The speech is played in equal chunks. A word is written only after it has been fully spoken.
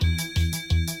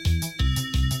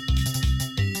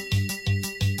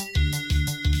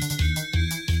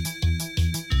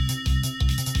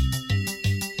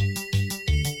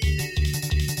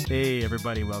Hey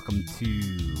everybody, welcome to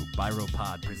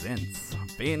byroPod presents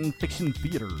Fanfiction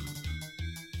Theater,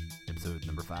 episode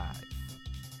number 5.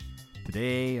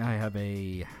 Today I have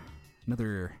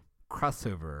another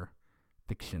crossover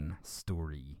fiction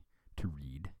story to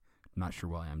read. I'm not sure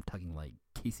why I'm talking like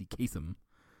Casey Kasem,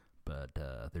 but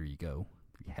there you go.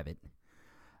 There you have it.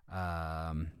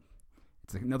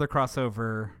 It's another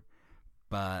crossover,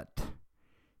 but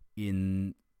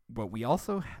we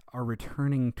also are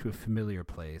returning to a familiar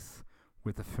place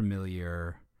with a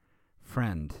familiar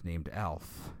friend named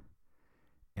Alf.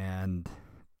 And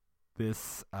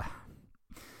this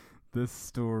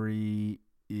story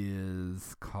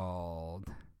is called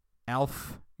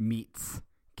Alf Meets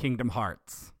Kingdom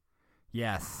Hearts.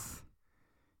 Yes,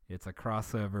 it's a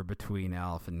crossover between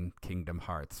Alf and Kingdom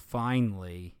Hearts.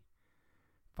 Finally.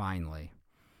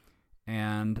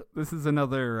 And this is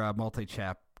another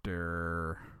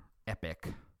multi-chapter epic.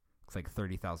 Looks like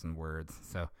 30,000 words.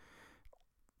 So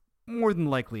more than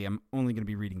likely, I'm only going to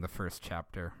be reading the first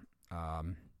chapter.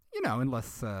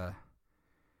 Unless it'll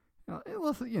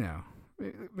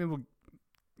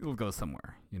go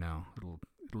somewhere. It'll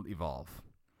evolve.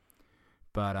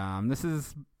 But this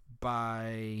is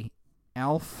by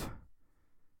Alf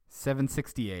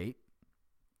 768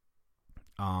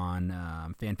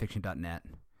 on fanfiction.net.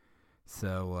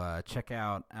 So check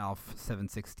out Alf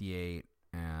 768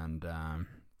 and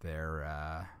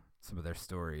their some of their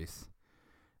stories,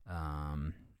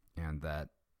 and that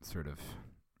sort of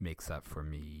makes up for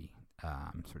me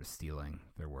sort of stealing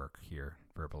their work here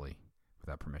verbally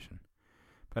without permission.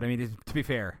 But I mean, to be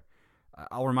fair,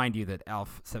 I'll remind you that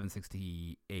Alf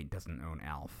 768 doesn't own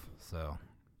Alf, so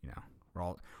we're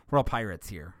all pirates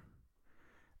here.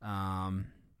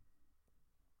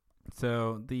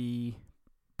 So the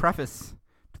preface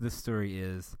to this story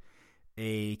is: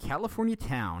 a California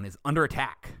town is under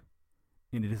attack,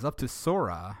 and it is up to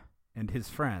Sora and his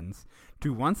friends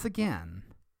to once again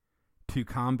to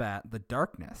combat the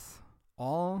darkness,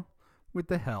 all with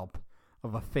the help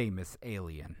of a famous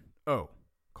alien.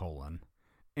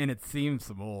 And it seems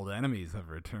some old enemies have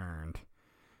returned.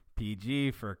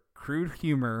 PG for crude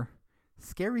humor,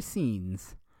 scary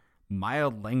scenes,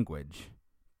 mild language,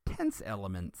 tense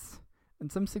elements,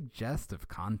 and some suggestive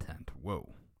content.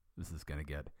 Whoa, this is going to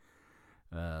get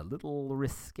a little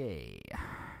risque.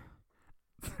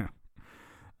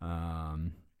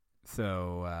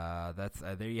 That's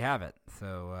there you have it.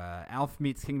 So Alf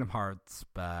Meets Kingdom Hearts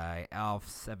by Alf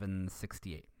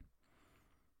 768.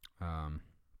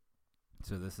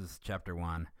 So this is chapter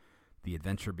 1. The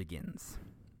adventure begins.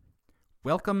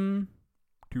 Welcome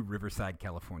to Riverside,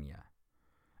 California,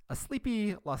 a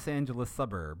sleepy Los Angeles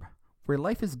suburb where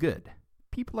life is good,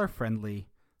 people are friendly,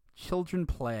 children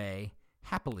play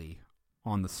happily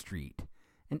on the street,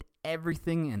 and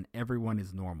everything and everyone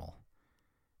is normal.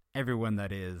 Everyone,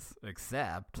 that is,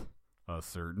 except a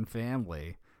certain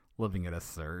family living at a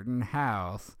certain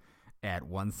house at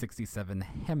 167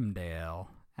 Hemdale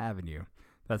Avenue.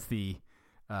 That's the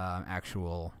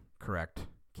actual correct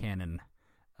canon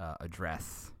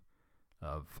address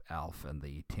of Alf and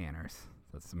the Tanners.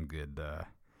 That's some good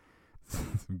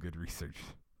research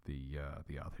the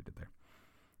author did there.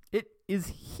 It is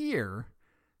here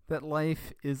that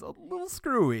life is a little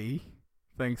screwy,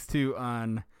 thanks to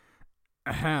an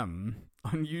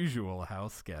unusual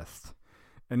house guest.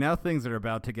 And now things are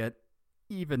about to get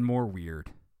even more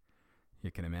weird.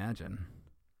 You can imagine.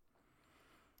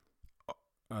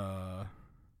 Oh,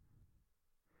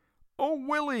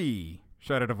 Willie!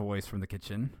 Shouted a voice from the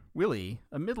kitchen. Willie,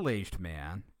 a middle-aged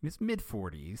man in his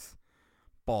mid-40s,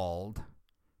 bald,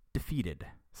 defeated.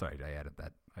 Sorry, I added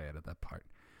that part.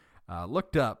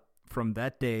 Looked up from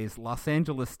that day's Los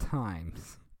Angeles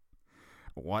Times.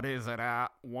 What is it,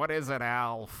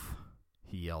 Alf?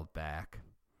 He yelled back.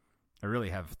 I really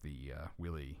have the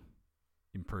Willie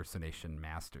impersonation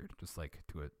mastered, just like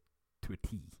to a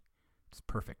T. It's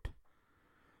perfect.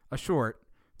 A short,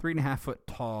 3.5 foot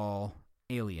tall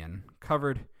alien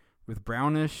covered with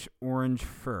brownish orange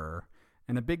fur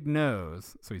and a big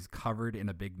nose. So he's covered in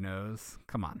a big nose.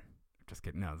 Come on. Just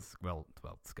kidding. No, it's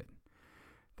good.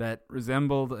 That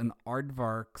resembled an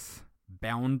aardvark's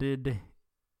bounded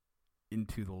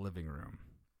into the living room.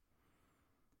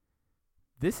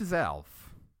 This is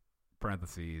Alf,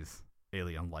 parentheses,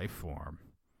 alien life form,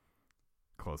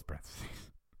 close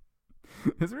parentheses.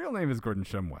 His real name is Gordon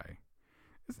Shumway.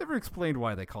 It's never explained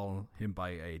why they call him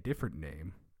by a different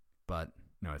name, but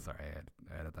no, sorry,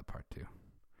 I added that part too.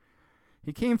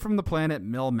 He came from the planet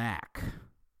Melmac.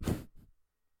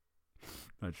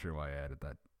 Not sure why I added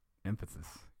that emphasis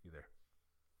either.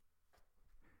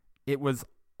 It was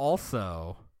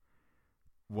also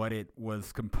what it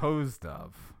was composed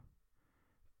of.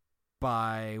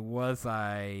 by was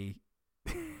I...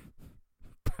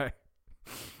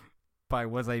 by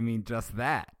was I mean just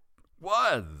that.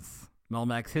 Was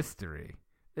Melmac's history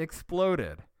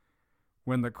exploded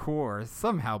when the core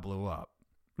somehow blew up,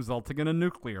 resulting in a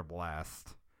nuclear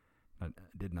blast. I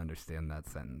didn't understand that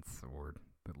sentence or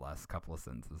the last couple of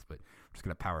sentences, but I'm just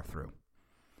going to power through.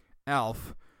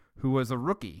 Alf, who was a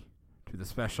rookie to the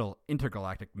special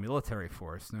intergalactic military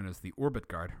force known as the Orbit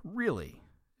Guard, really?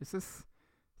 Is this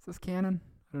canon?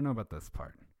 I don't know about this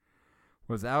part.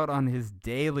 Was out on his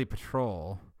daily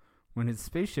patrol when his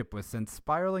spaceship was sent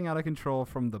spiraling out of control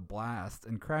from the blast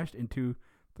and crashed into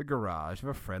the garage of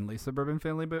a friendly suburban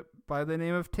family by the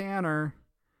name of Tanner.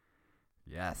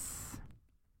 Yes.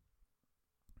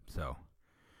 So,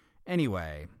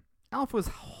 anyway, Alf was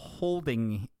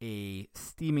holding a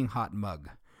steaming hot mug.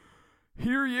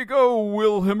 Here you go,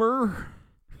 Wilhelmer.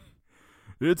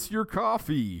 It's your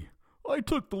coffee. I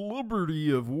took the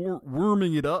liberty of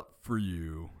worming it up for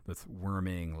you. That's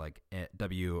worming, like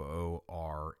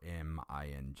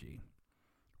WORMING.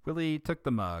 Willie took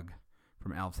the mug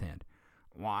from Alf's hand.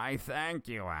 Why, thank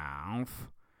you, Alf.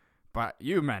 But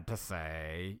you meant to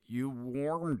say you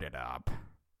warmed it up.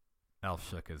 Alf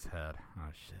shook his head. Oh,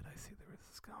 shit, I see where this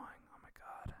is going. Oh, my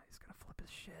God, he's going to flip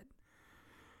his shit.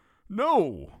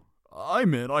 No, I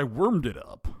meant I wormed it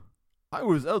up. I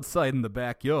was outside in the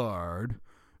backyard,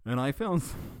 and I found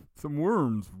some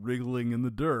worms wriggling in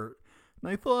the dirt,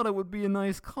 and I thought it would be a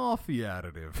nice coffee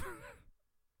additive.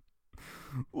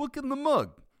 Look in the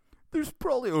mug. There's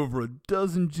probably over a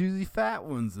dozen juicy fat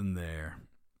ones in there.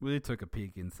 Willie took a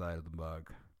peek inside of the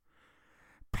mug.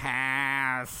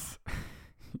 Pass,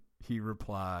 he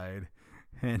replied,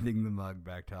 handing the mug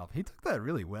back to Alf. He took that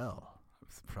really well. I'm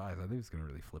surprised. I think he was going to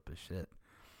really flip his shit.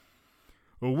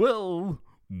 Oh, well,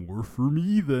 more for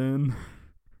me then.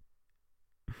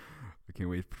 I can't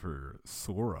wait for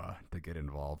Sora to get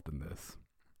involved in this.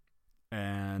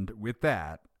 And with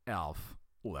that, Alf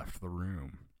left the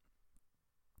room.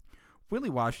 Willie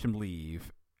watched him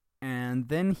leave, and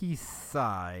then he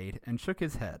sighed and shook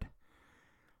his head.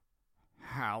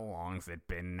 How long's it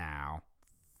been now?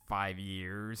 5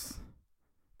 years?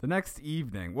 The next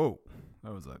evening... Whoa,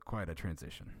 that was quite a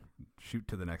transition. Shoot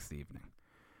to the next evening.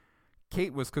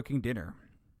 Kate was cooking dinner.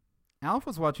 Alf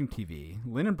was watching TV,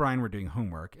 Lynn and Brian were doing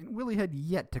homework, and Willie had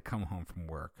yet to come home from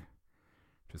work.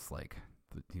 Just like,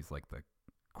 he's like the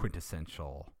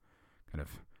quintessential kind of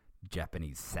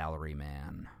Japanese salary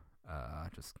man,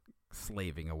 just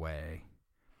slaving away.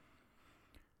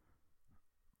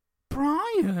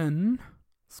 Brian,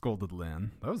 scolded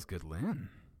Lynn. That was good, Lynn.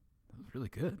 That was really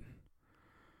good.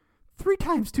 3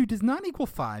 times 2 does not equal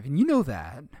 5, and you know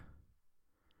that.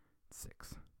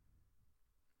 6.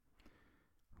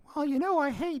 Well, you know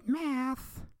I hate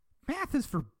math. Math is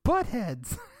for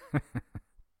buttheads.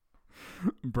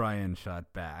 Brian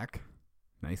shot back.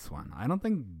 Nice one. I don't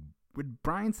think... Would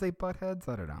Brian say buttheads?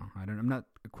 I don't know. I'm not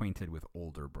acquainted with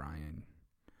older Brian.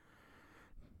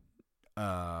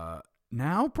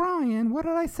 Now, Brian, what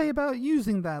did I say about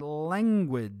using that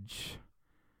language?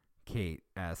 Kate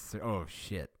asked. Oh,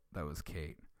 shit. That was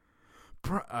Kate.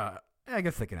 I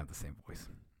guess they can have the same voice.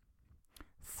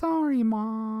 Sorry,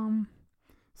 Mom.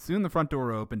 Soon the front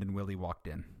door opened and Willie walked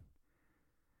in.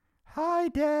 Hi,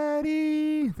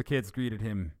 Daddy. The kids greeted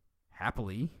him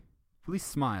happily. Willie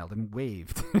smiled and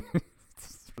waved.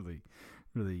 It's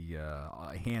really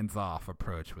hands-off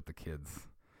approach with the kids.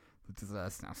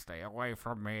 Now stay away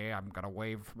from me. I'm going to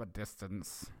wave from a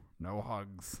distance. No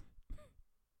hugs.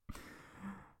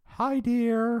 Hi,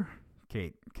 dear.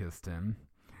 Kate kissed him.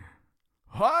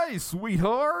 Hi,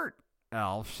 sweetheart.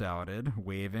 Alf shouted,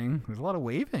 waving. There's a lot of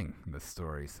waving in this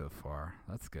story so far.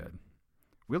 That's good.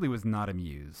 Willie was not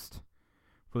amused.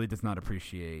 Willie does not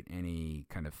appreciate any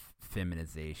kind of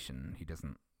feminization.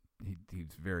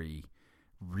 He's very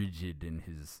rigid in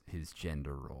his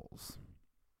gender roles.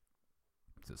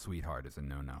 So sweetheart is a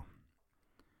no-no.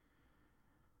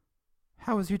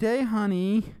 How was your day,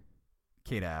 honey?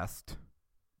 Kate asked,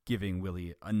 giving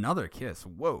Willie another kiss.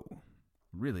 Whoa.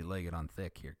 Really laying it on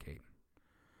thick here, Kate.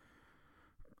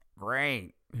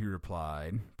 Great, he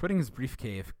replied, putting his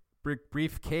briefcase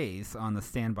on the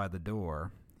stand by the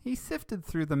door. He sifted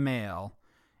through the mail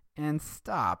and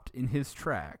stopped in his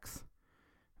tracks.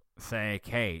 Say,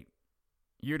 Kate,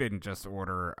 you didn't just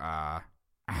order a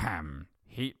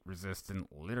heat-resistant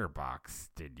litter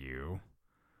box, did you?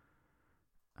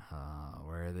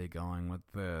 Where are they going with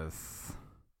this?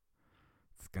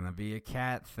 It's gonna be a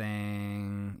cat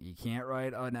thing. You can't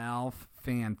write an Alf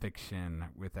fan fiction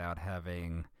without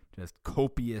having just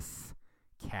copious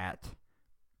cat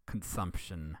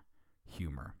consumption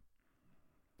humor.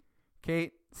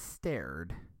 Kate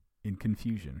stared in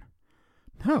confusion.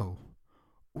 No.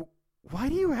 Why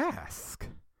do you ask?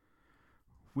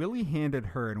 Willie handed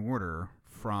her an order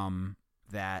from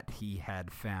that he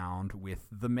had found with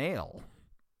the mail.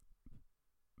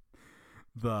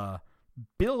 The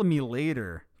bill me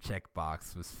later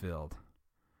checkbox was filled.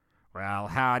 Well,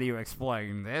 how do you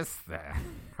explain this then?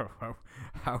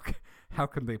 How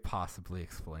can they possibly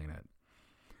explain it?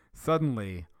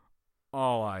 Suddenly,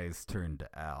 all eyes turned to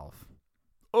Alf.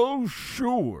 Oh,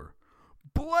 sure.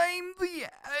 Blame the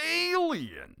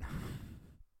alien.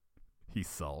 He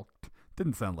sulked.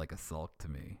 Didn't sound like a sulk to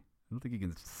me. I don't think you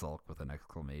can sulk with an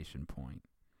exclamation point.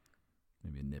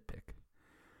 Maybe a nitpick.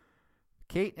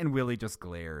 Kate and Willie just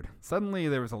glared. Suddenly,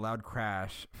 there was a loud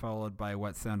crash, followed by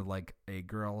what sounded like a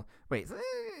girl. Wait,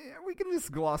 we can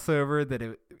just gloss over that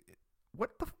it...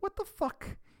 What the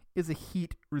fuck is a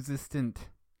heat-resistant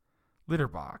litter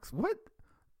box? What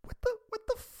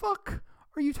the fuck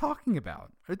are you talking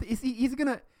about? Is he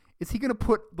gonna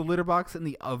put the litter box in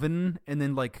the oven and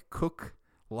then like cook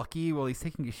Lucky while he's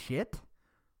taking a shit?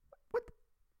 What?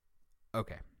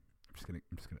 Okay, I'm just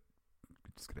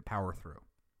gonna power through.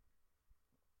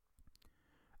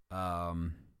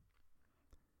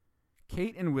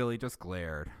 Kate and Willie just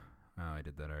glared. Oh, I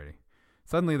did that already.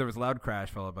 Suddenly, there was a loud crash,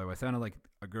 followed by what sounded like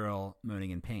a girl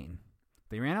moaning in pain.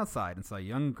 They ran outside and saw a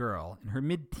young girl in her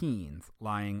mid-teens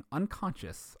lying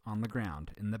unconscious on the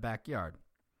ground in the backyard.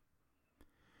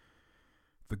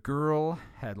 The girl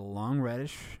had long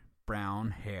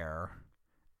reddish-brown hair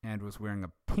and was wearing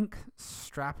a pink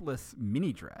strapless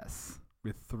mini dress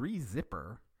with 3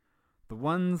 zipper. The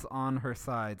ones on her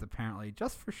sides apparently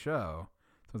just for show.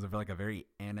 So it was like a very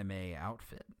anime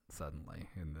outfit suddenly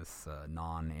in this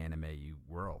non-anime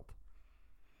world.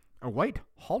 A white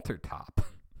halter top.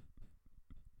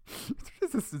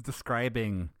 This is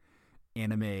describing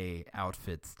anime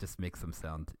outfits just makes them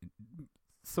sound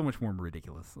so much more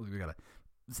ridiculous. We got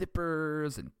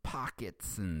zippers and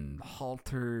pockets and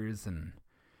halters, and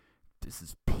this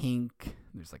is pink.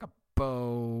 There's like a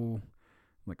bow,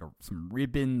 like some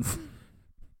ribbons,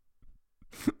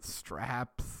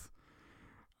 straps,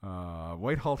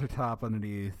 white halter top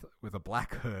underneath with a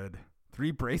black hood,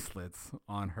 3 bracelets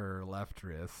on her left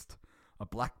wrist, a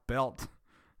black belt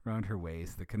around her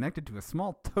waist that connected to a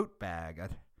small tote bag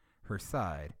at her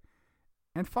side,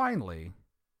 and finally,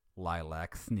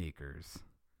 lilac sneakers.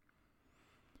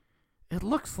 It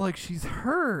looks like she's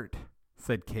hurt,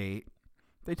 said Kate.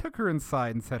 They took her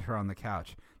inside and set her on the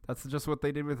couch. That's just what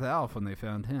they did with Alf when they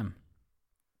found him.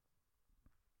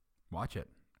 Watch it.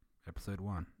 Episode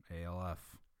 1,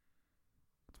 ALF.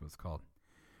 That's what it's called.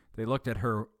 They looked at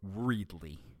her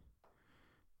worriedly.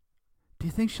 Do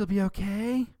you think she'll be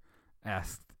okay?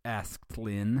 Asked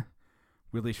Lynn.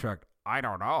 Willie shrugged. I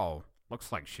don't know.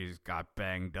 Looks like she's got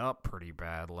banged up pretty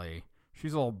badly.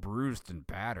 She's all bruised and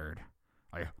battered.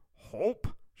 I hope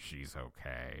she's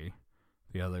okay.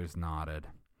 The others nodded.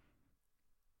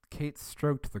 Kate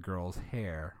stroked the girl's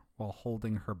hair while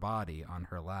holding her body on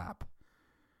her lap.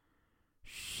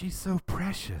 She's so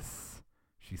precious,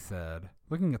 she said,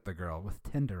 looking at the girl with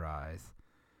tender eyes.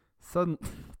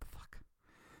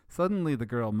 Suddenly the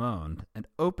girl moaned and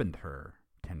opened her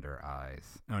tender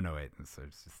eyes. Oh, no, wait, it's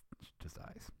just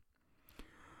eyes.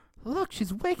 Look,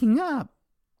 she's waking up,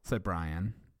 said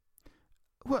Brian.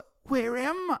 Where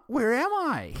am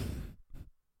I?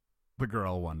 The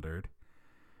girl wondered.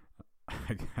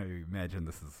 I imagine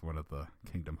this is one of the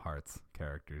Kingdom Hearts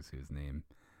characters whose name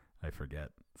I forget.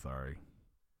 Sorry.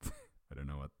 I don't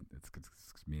know what it's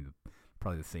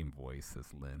probably the same voice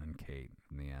as Lynn and Kate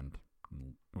in the end.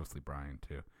 Mostly Brian,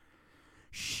 too.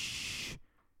 Shh.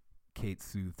 Kate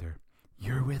soothed her.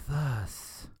 You're with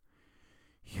us.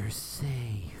 You're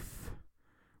safe.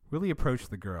 Willie approached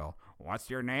the girl. What's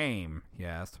your name? He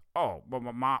asked. Oh,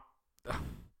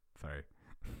 sorry.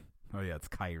 Oh, yeah, it's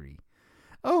Kyrie.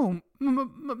 Oh,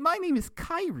 my name is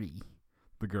Kyrie,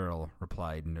 the girl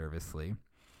replied nervously.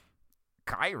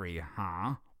 Kyrie,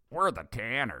 huh? We're the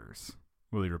Tanners,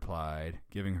 Willie replied,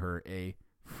 giving her a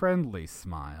friendly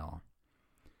smile.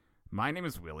 My name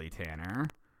is Willie Tanner,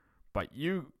 but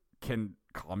you can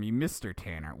call me Mr.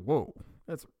 Tanner. Whoa,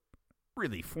 that's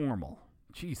really formal.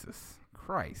 Jesus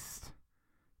Christ.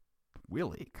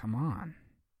 Willie, come on.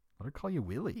 Let her call you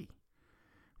Willie.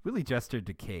 Willie gestured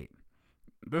to Kate.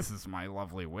 This is my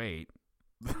lovely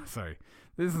This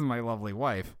is my lovely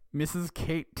wife, Mrs.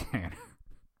 Kate Tanner.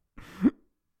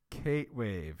 Kate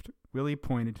waved. Willie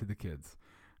pointed to the kids.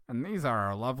 And these are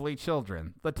our lovely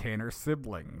children, the Tanner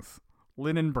siblings,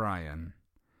 Lynn and Brian.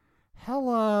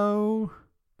 Hello.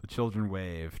 The children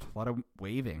waved. A lot of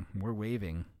waving. More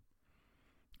waving.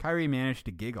 Kyrie managed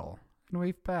to giggle and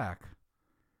waved back.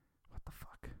 What the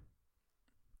fuck?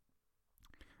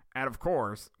 And of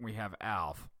course, we have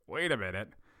Alf. Wait a minute.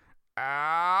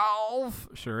 Alf!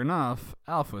 Sure enough,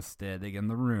 Alf was standing in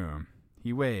the room.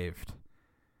 He waved.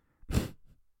 Just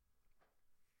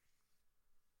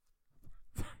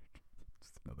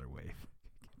another wave.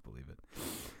 Can't believe it.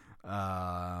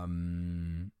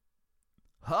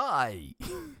 Hi!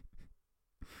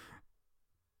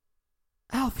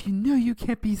 Alf, you know you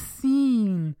can't be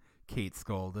seen, Kate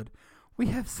scolded. We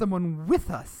have someone with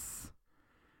us.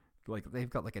 Like, they've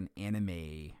got like an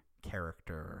anime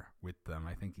character with them.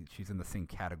 I think she's in the same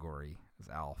category as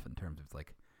Alf in terms of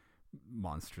like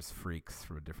monstrous freaks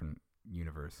from a different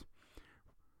universe.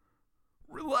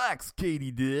 Relax,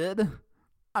 Katie did.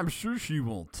 I'm sure she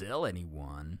won't tell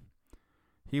anyone.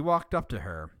 He walked up to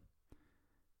her.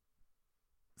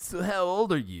 So how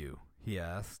old are you? He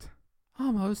asked.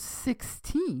 Almost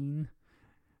 16,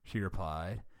 she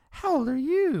replied. How old are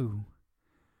you?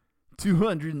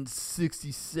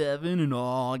 267 in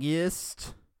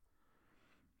August.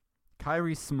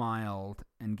 Kyrie smiled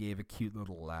and gave a cute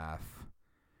little laugh.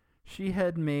 She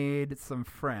had made some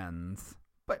friends,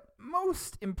 but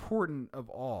most important of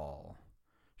all,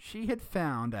 she had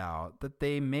found out that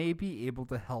they may be able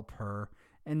to help her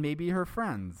and maybe her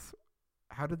friends.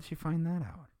 How did she find that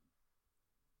out?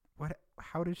 Where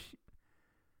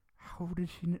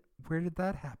did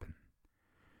that happen?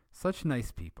 Such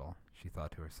nice people, she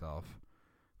thought to herself.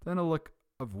 Then a look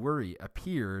of worry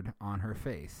appeared on her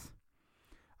face.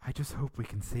 I just hope we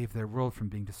can save their world from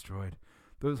being destroyed.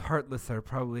 Those Heartless are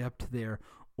probably up to their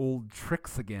old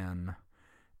tricks again.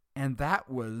 And that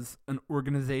was an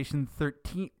Organization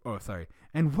 13... Oh, sorry.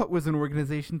 And what was an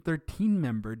Organization 13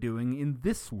 member doing in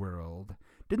this world?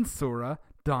 Didn't Sora,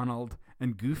 Donald,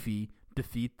 and Goofy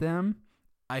defeat them?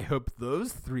 I hope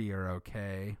those three are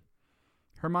okay.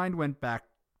 Her mind went back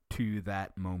to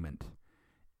that moment.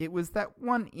 It was that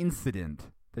one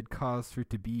incident that caused her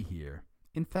to be here.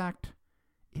 In fact,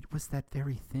 it was that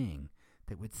very thing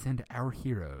that would send our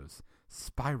heroes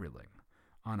spiraling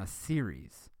on a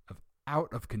series of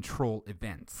out-of-control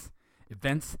events.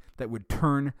 Events that would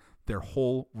turn their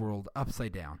whole world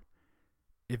upside down.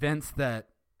 Events that,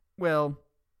 well,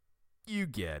 you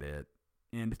get it.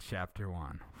 End chapter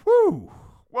 1. Woo!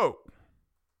 Whoa!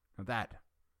 Now that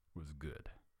was good.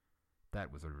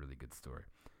 That was a really good story.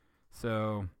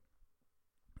 So,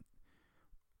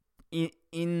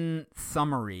 in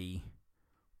summary,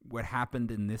 what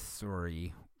happened in this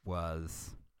story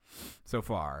was, so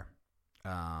far,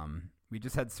 we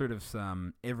just had sort of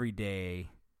some everyday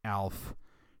Alf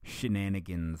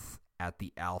shenanigans at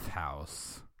the Alf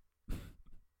house,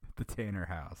 the Tanner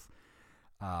house.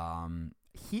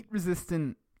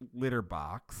 Heat-resistant litter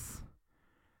box,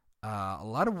 a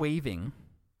lot of waving,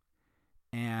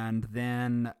 and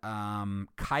then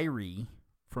Kyrie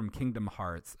from Kingdom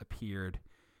Hearts appeared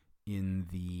in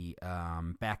the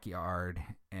backyard,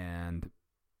 and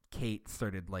Kate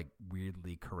started like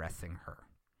weirdly caressing her.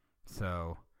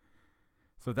 So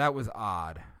that was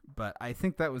odd, but I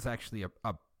think that was actually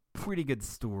a pretty good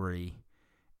story,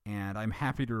 and I'm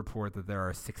happy to report that there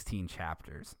are 16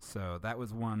 chapters. So that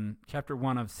was chapter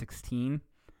 1 of 16.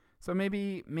 So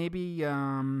maybe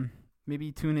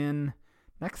tune in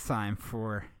next time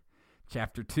for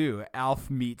chapter 2. Alf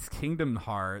meets Kingdom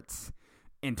Hearts.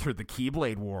 Enter the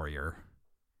Keyblade Warrior.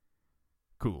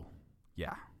 Cool.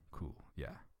 Yeah. Cool.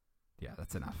 Yeah. Yeah,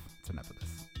 that's enough. That's enough of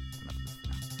this. Enough of this for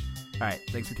now. All right.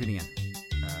 Thanks for tuning in.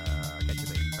 Catch you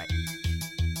later. Bye.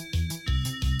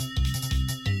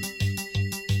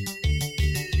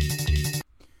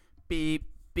 Beep,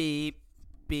 beep,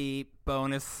 beep.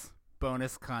 Bonus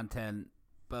content.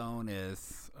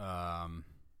 Bonus. I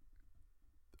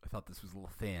thought this was a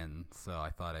little thin, so I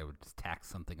thought I would just tack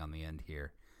something on the end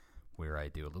here where I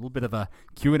do a little bit of a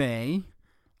Q&A.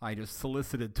 I just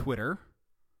solicited Twitter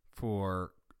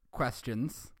for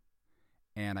questions,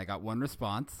 and I got one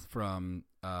response from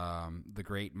the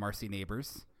great Marcy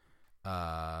Neighbors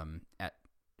at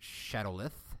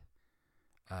Shadowlith.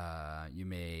 You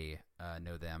may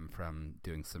know them from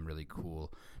doing some really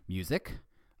cool music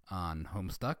on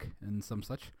Homestuck and some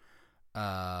such.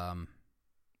 The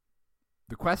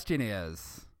question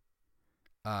is,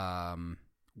 oh,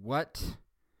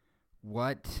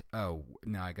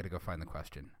 no, I gotta go find the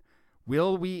question.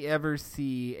 Will we ever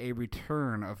see a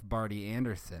return of Barty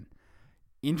Anderson?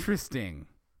 Interesting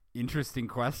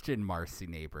question, Marcy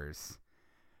Neighbors.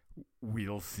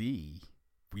 We'll see.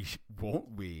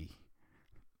 Won't we?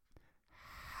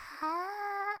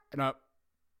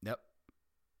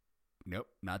 Nope,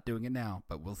 not doing it now,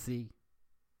 but we'll see.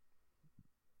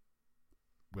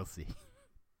 We'll see.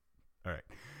 All right.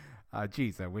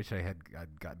 Geez, I wish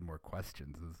I'd gotten more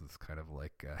questions. This is kind of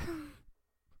like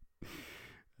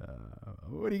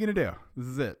what are you going to do? This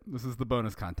is it. This is the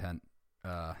bonus content.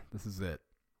 This is it.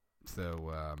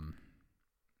 So,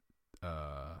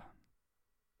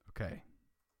 okay.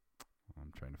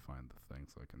 I'm trying to find the thing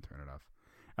so I can turn it off.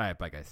 All right, bye, guys.